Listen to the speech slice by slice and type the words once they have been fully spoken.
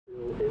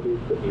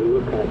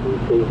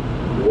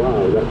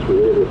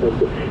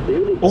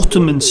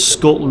Autumn in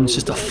Scotland is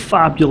just a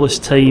fabulous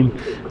time.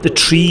 The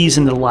trees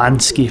and the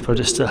landscape are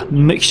just a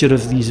mixture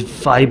of these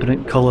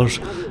vibrant colours,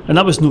 and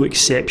that was no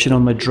exception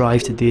on my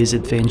drive to today's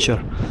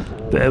adventure.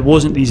 But it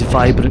wasn't these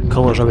vibrant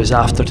colours I was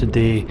after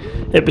today,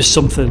 it was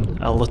something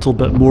a little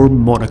bit more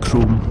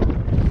monochrome.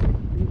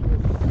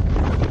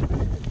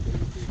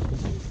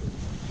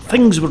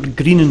 Things were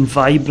green and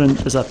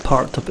vibrant as I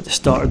parked up at the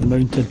start of the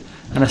mountain,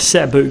 and I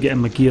set about getting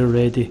my gear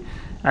ready.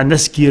 And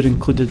this gear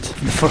included,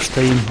 for the first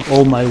time,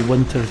 all my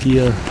winter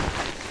gear,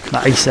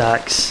 my ice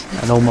axe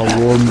and all my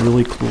warm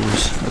woolly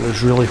clothes. I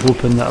was really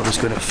hoping that I was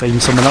going to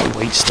find some of that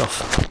white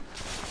stuff.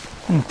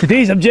 And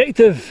today's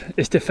objective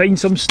is to find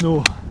some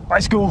snow.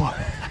 Let's go!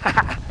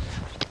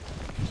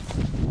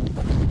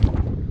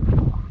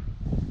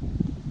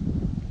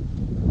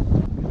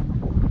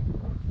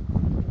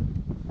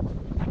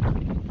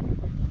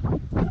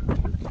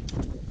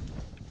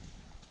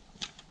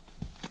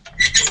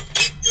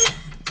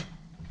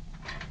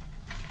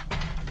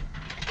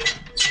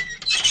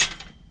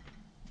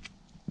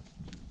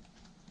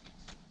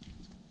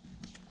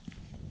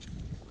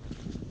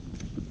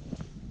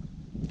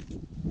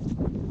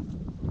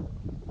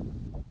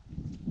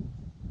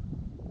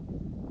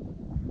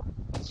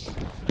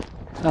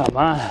 Oh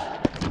man,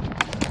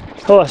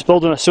 oh, it's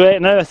building a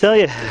sweat now, I tell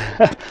you.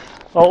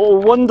 A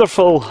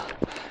wonderful,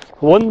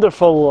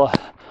 wonderful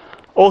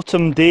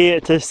autumn day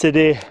it is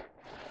today.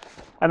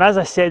 And as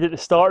I said at the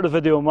start of the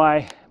video,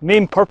 my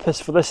main purpose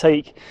for this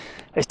hike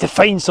is to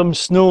find some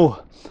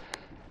snow.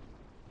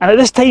 And at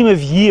this time of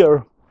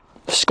year,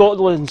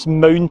 Scotland's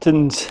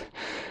mountains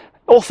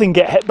often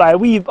get hit by a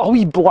wee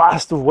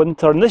blast of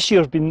winter, and this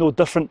year's been no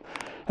different.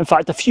 In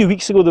fact, a few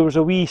weeks ago there was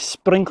a wee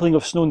sprinkling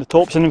of snow on the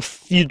tops, and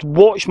if you'd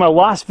watched my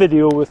last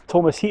video with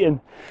Thomas Heaton,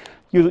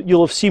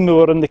 you'll have seen we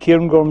were in the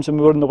cairngorms and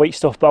we were in the white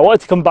stuff. But I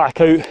wanted to come back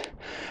out.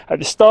 At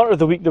the start of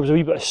the week there was a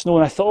wee bit of snow,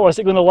 and I thought, oh, is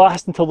it going to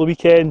last until the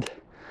weekend?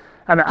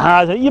 And it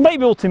has. You might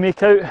be able to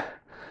make out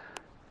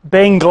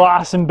Ben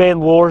Glass and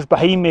Ben Lors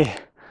behind me.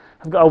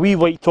 I've got a wee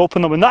white top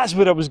on them, and that's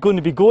where I was going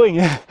to be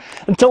going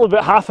until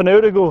about half an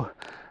hour ago.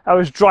 I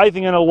was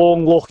driving in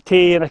along Loch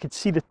Tay and I could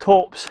see the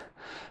tops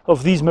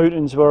of these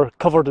mountains were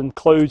covered in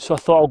clouds, so I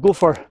thought I'll go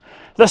for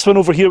this one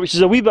over here, which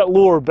is a wee bit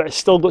lower but it's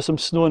still got some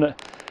snow in it.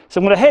 So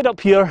I'm going to head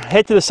up here,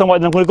 head to the summit,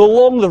 and I'm going to go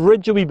along the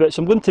ridge a wee bit.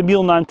 So I'm going to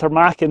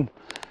Mealnan-Termachan,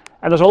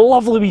 and there's a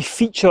lovely wee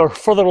feature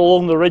further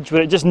along the ridge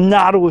where it just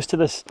narrows to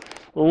this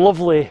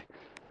lovely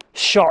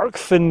shark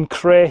fin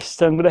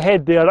crest. I'm going to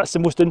head there, that's the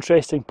most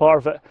interesting part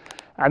of it,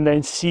 and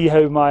then see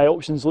how my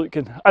options look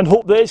and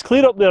hope that it's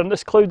clear up there and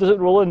this cloud doesn't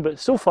roll in. But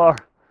so far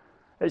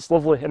it's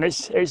lovely, and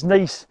it's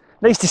nice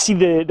to see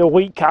the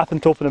white cap on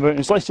top of the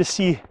mountains. Let's just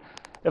see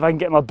if I can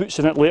get my boots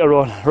in it later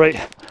on. Right,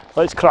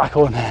 let's crack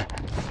on.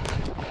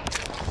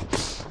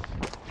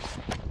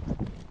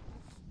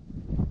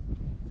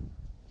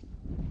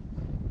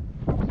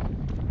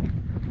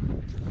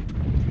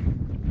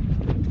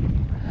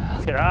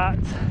 Look at that,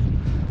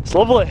 it's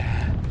lovely.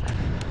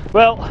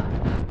 Well,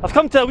 I've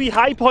come to a wee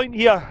high point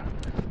here,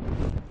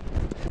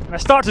 and I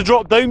start to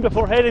drop down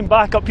before heading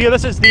back up here.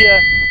 This is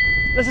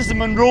the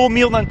Munro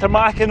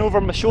Mealnan-Termachan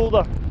over my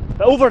shoulder.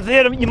 But over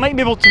there, you might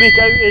be able to make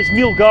out is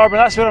Mealgarb, and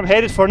that's where I'm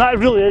headed for, and that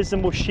really is the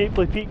most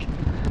shapely peak.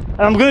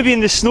 And I'm going to be in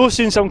the snow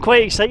soon, so I'm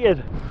quite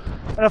excited.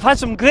 And I've had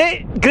some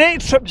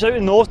great trips out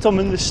in the autumn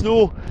in the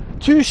snow.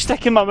 Two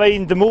stick in my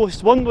mind the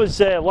most. One was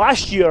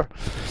last year,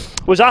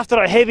 was after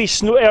a heavy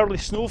early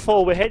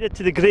snowfall. We headed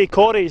to the Grey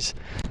Corries,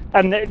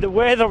 and the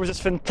weather was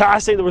just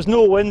fantastic. There was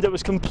no wind, it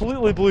was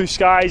completely blue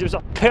skies, it was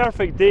a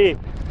perfect day.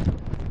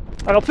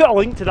 And I'll put a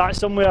link to that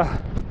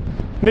somewhere,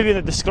 maybe in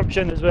the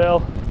description as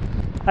well.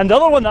 And the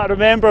other one that I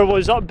remember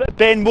was up at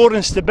Benmore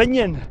in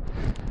Stibinian,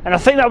 and I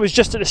think that was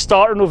just at the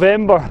start of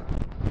November.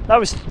 That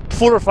was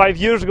 4 or 5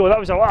 years ago. That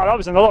was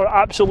another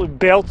absolute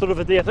belter of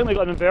a day. I think we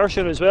got an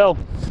inversion as well.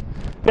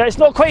 Yeah, it's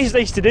not quite as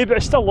nice today, but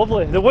it's still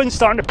lovely. The wind's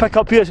starting to pick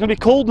up here. It's going to be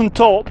cold on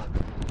top.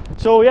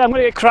 So yeah, I'm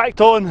going to get cracked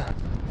on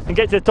and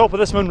get to the top of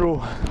this Munro.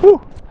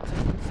 Whew.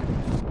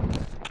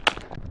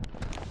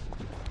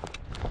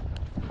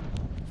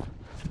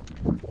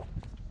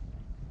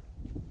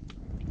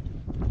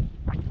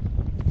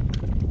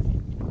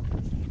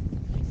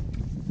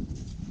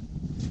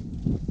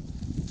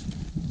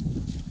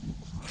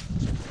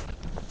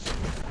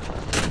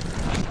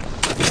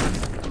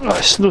 Oh,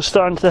 the snow's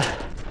starting to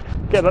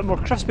get a bit more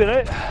crispy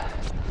now.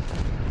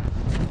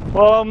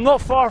 Well, I'm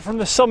not far from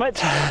the summit.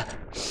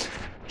 It's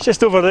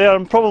just over there.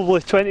 I'm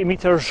probably 20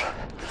 metres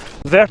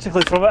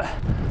vertically from it.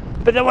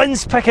 But the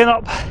wind's picking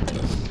up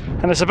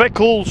and it's a bit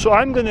cold, so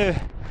I'm going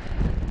to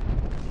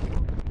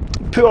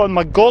put on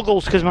my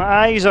goggles because my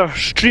eyes are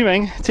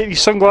streaming. Take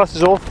these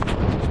sunglasses off.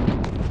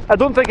 I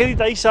don't think I need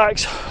the ice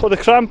axe or the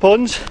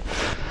crampons,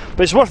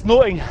 but it's worth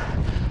noting,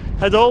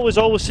 I'd always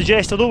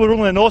suggest, although we're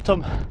only in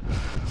autumn,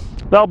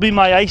 that'll be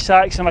my ice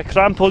axe and my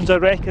crampons, I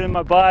reckon, in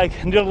my bag.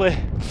 Nearly,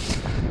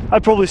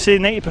 I'd probably say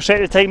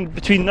 90% of the time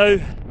between now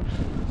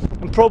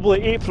and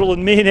probably April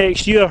and May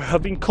next year,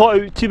 I've been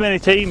caught out too many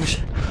times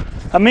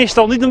I may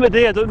still need them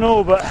today, I don't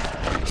know, but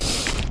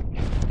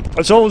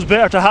it's always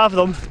better to have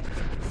them,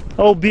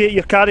 albeit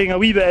you're carrying a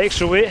wee bit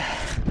extra weight.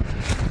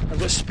 I've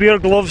got spare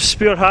gloves,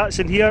 spare hats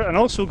in here, and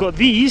also got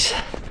these,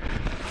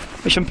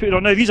 which I'm putting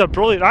on now. These are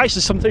brilliant. I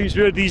actually sometimes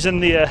wear these in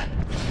the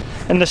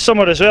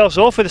summer as well,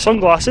 so off with the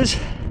sunglasses.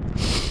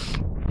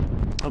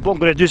 What I'm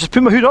going to do is just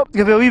put my hood up,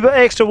 give it a wee bit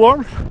extra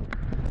warm,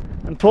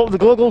 and pop the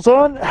goggles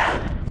on,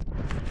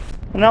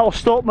 and that will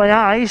stop my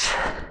eyes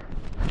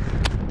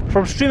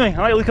from streaming.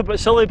 I might look a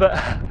bit silly,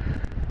 but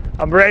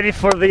I'm ready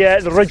for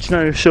the ridge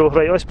now. So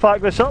right, let's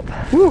pack this up.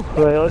 Woo.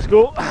 Right, let's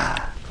go.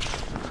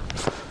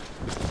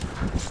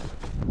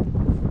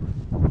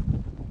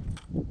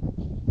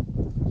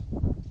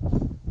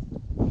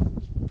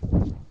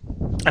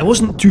 I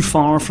wasn't too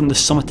far from the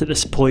summit at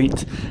this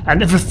point,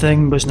 and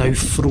everything was now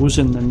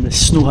frozen, and the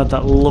snow had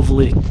that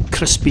lovely,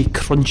 crispy,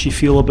 crunchy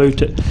feel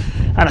about it.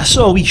 And I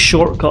saw a wee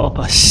shortcut up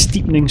a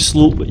steepening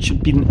slope which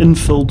had been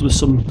infilled with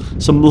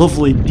some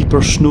lovely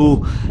deeper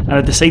snow, and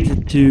I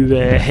decided to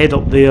head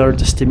up there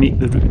just to make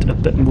the route a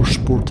bit more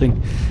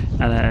sporting,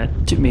 and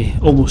it took me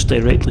almost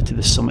directly to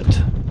the summit.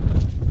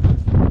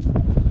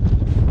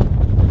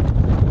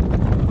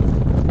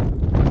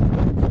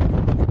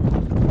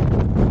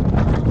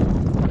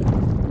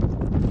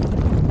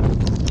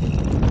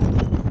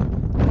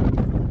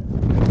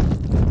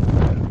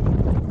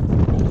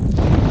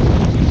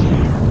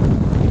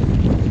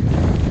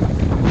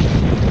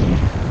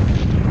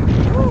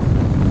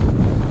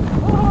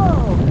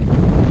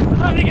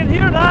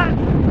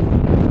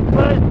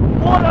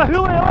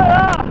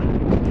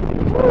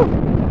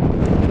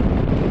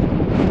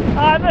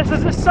 This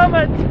is the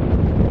summit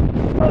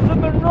of the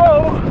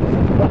Munro.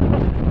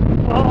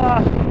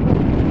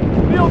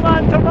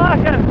 Heartland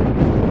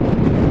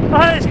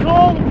and it's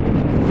cold.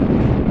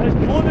 It's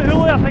blowing the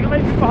hoolie. I think I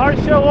might put my hard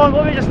shell on.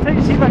 Let me just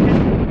see if I can.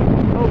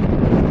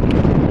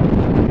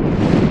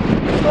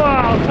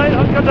 I'll try to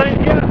hunker down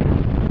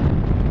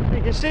here.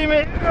 You can see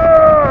me.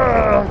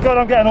 Oh, God,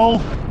 I'm getting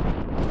old.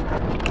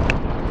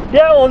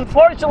 Yeah, well,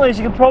 unfortunately, as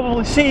you can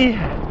probably see,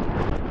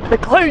 the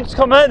clouds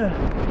come in,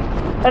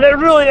 and it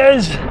really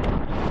is.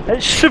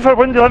 It's super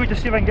windy. Let me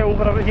just see if I can get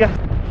over it here.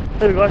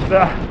 There we go, that's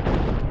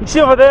better. You see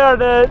over there,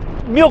 the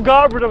Meal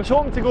Garboard I was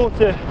hoping to go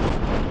to.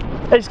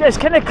 It's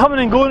kind of coming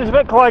and going, it's a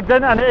bit clogged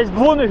in, and it is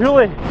blowing the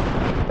hoolie.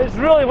 It's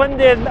really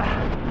windy, and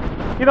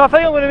you know, I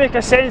think I'm going to make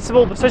a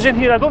sensible decision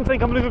here. I don't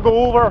think I'm going to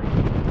go over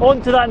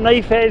onto that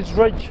knife edge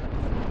ridge.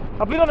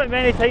 I've been on it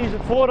many times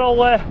before.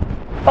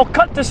 I'll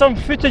cut to some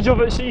footage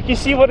of it so you can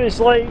see what it's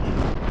like.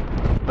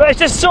 But it's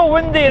just so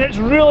windy and it's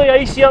really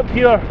icy up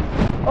here.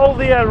 All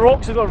the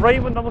rocks have got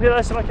rimed. I'm looking at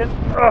this and I can.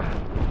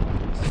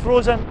 It's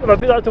frozen. If I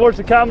put that towards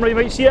the camera, you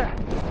might see it.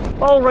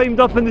 All rimed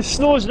up, and the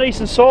snow's nice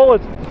and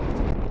solid.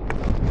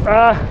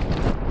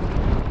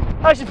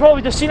 As you've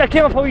probably just seen, I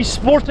came up a wee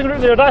sporting route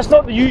there. That's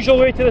not the usual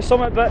way to the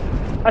summit, but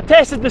I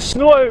tested the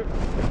snow out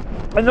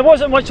and there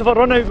wasn't much of a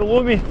run out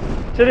below me.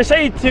 So I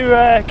decided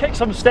to kick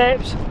some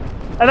steps,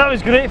 and that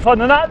was great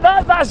fun. And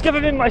that's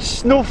given me my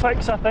snow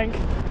fix, I think.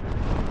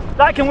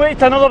 That can wait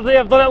till another day.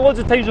 I've done it loads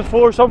of times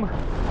before, so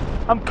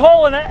I'm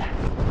calling it.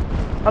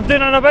 I'm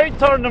doing an about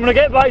turn. I'm going to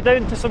get back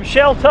down to some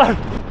shelter. I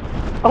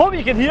hope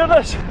you can hear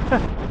this.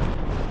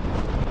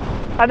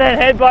 And then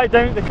head back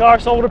down to the car.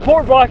 So I'll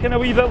report back in a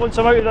wee bit once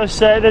I'm out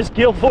of this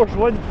gale force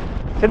wind.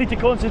 I need to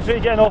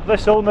concentrate getting off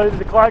this hill now that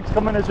the clag's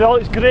coming as well.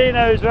 It's grey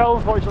now as well,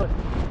 unfortunately.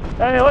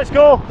 Anyway, let's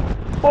go.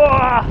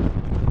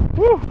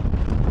 Woo.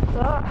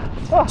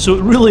 So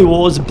it really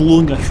was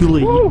blowing a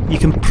hoolie. You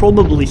can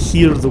probably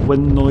hear the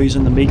wind noise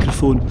in the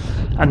microphone,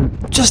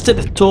 and just at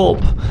the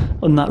top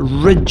on that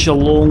ridge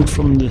along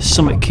from the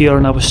summit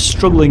cairn, I was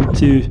struggling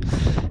to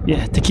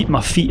keep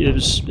my feet. It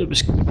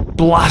was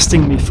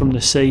blasting me from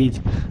the side,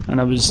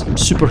 and I was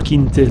super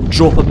keen to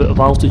drop a bit of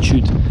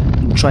altitude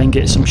and try and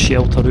get some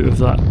shelter out of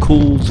that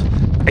cold,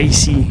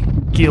 icy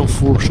gale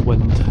force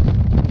wind.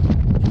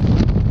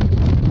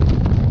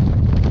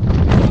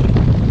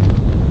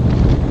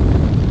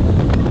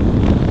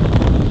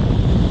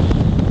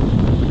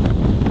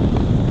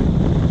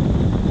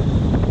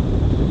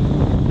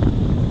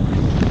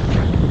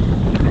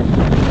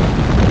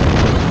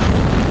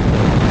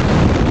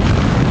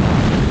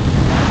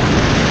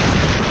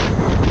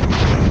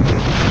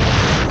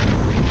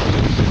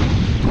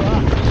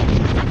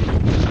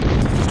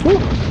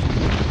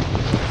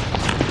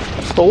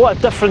 But what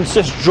a difference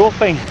just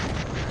dropping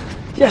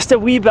just a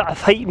wee bit of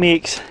height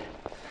makes.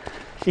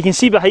 You can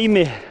see behind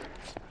me,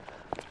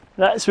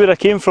 that's where I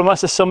came from.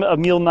 That's the summit of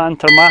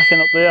Heartland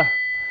up there,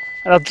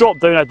 and I've dropped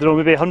down, I don't know,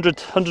 maybe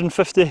 100,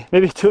 150,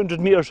 maybe 200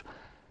 metres,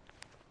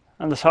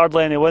 and there's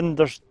hardly any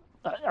wind.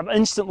 I'm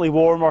instantly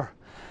warmer,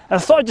 and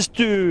I thought I'd just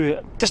do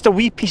just a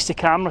wee piece to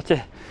camera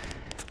to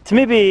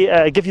maybe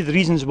give you the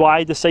reasons why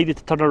I decided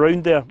to turn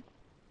around there.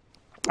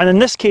 And in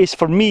this case,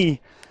 for me,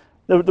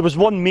 there was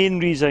one main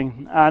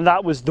reason, and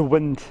that was the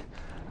wind.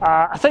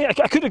 I think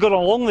I could have gone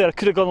along there. I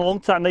could have gone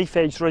along to that knife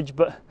edge ridge,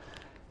 but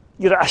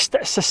you're at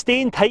a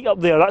sustained height up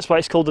there. That's why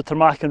it's called the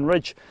Termachan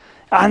Ridge.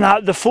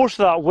 And the force of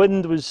that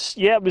wind was,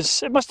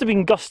 it must have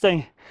been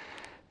gusting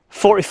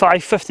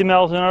 45, 50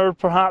 miles an hour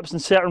perhaps in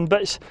certain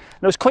bits,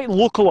 and it was quite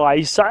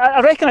localised. So I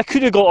reckon I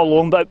could have got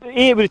along, but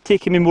A, it would have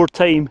taken me more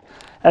time,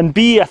 and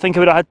B, I think I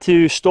would have had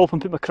to stop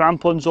and put my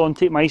crampons on,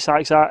 take my ice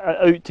axe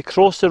out to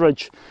cross the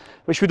ridge,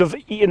 which would have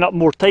eaten up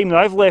more time. Now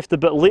I've left a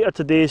bit later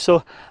today,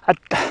 so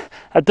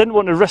I didn't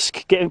want to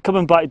risk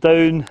coming back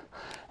down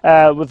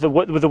with the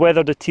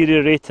weather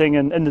deteriorating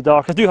and in the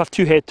dark. I do have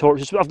 2 head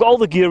torches, but I've got all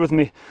the gear with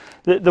me.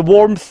 The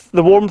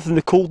warmth and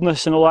the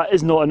coldness and all that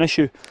is not an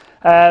issue.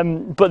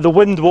 But the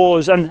wind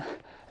was, and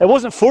it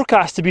wasn't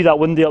forecast to be that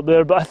windy up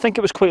there, but I think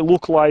it was quite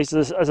localised.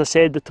 As I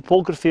said, the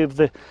topography of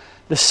the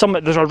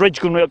summit, there's a ridge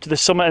going right up to the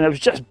summit, and it was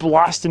just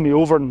blasting me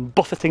over and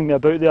buffeting me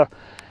about there.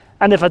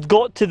 And if I'd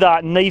got to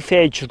that knife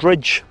edge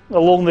ridge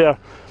along there,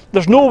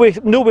 there's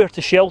nowhere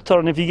to shelter,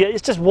 and if you get,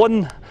 it's just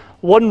one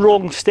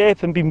wrong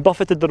step and being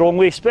buffeted the wrong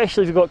way,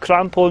 especially if you've got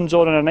crampons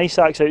on and an ice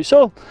axe out.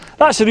 So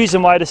that's the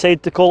reason why I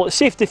decided to call it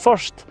safety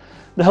first.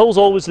 The hill's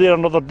always there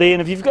another day,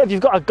 and if you've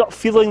got a gut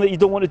feeling that you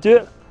don't want to do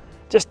it,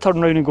 just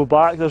turn around and go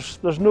back.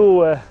 There's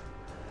no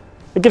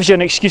it gives you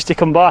an excuse to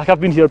come back. I've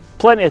been here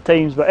plenty of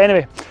times, but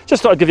anyway,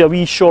 just thought I'd give you a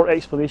wee short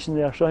explanation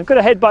there. So I'm going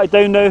to head back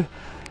down now.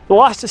 The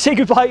last to say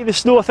goodbye to the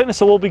snow. I think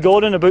this will all be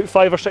gone in about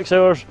 5 or 6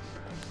 hours.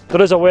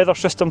 There is a weather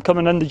system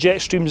coming in. The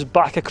jet stream's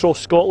back across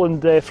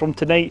Scotland from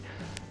tonight,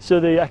 so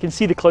I can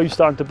see the clouds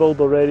starting to build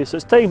already. So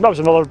it's time. That was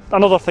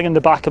another thing in the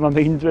back of my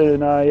mind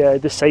when I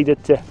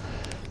decided to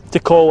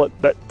call it.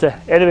 But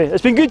anyway,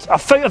 it's been good.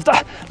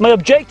 My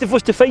objective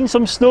was to find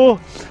some snow,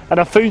 and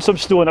I found some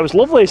snow, and it was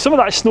lovely. Some of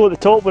that snow at the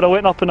top when I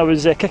went up and I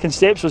was kicking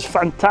steps was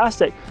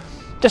fantastic.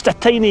 Just a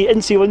tiny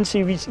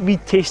incy-wincy wee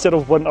taster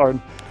of winter, and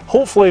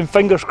hopefully, and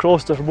fingers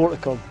crossed, there's more to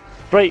come.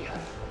 Right,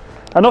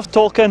 enough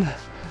talking.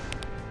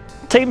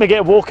 Time to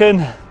get walking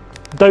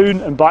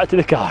down and back to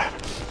the car.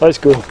 Let's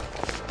go.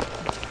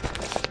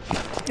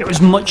 It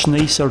was much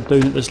nicer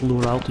down at this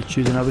lower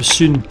altitude, and I was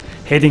soon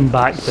heading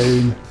back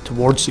down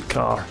towards the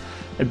car.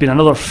 It'd been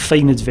another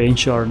fine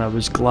adventure, and I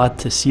was glad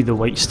to see the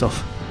white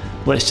stuff.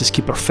 Let's just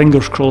keep our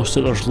fingers crossed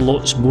that there's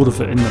lots more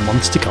of it in the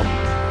months to come.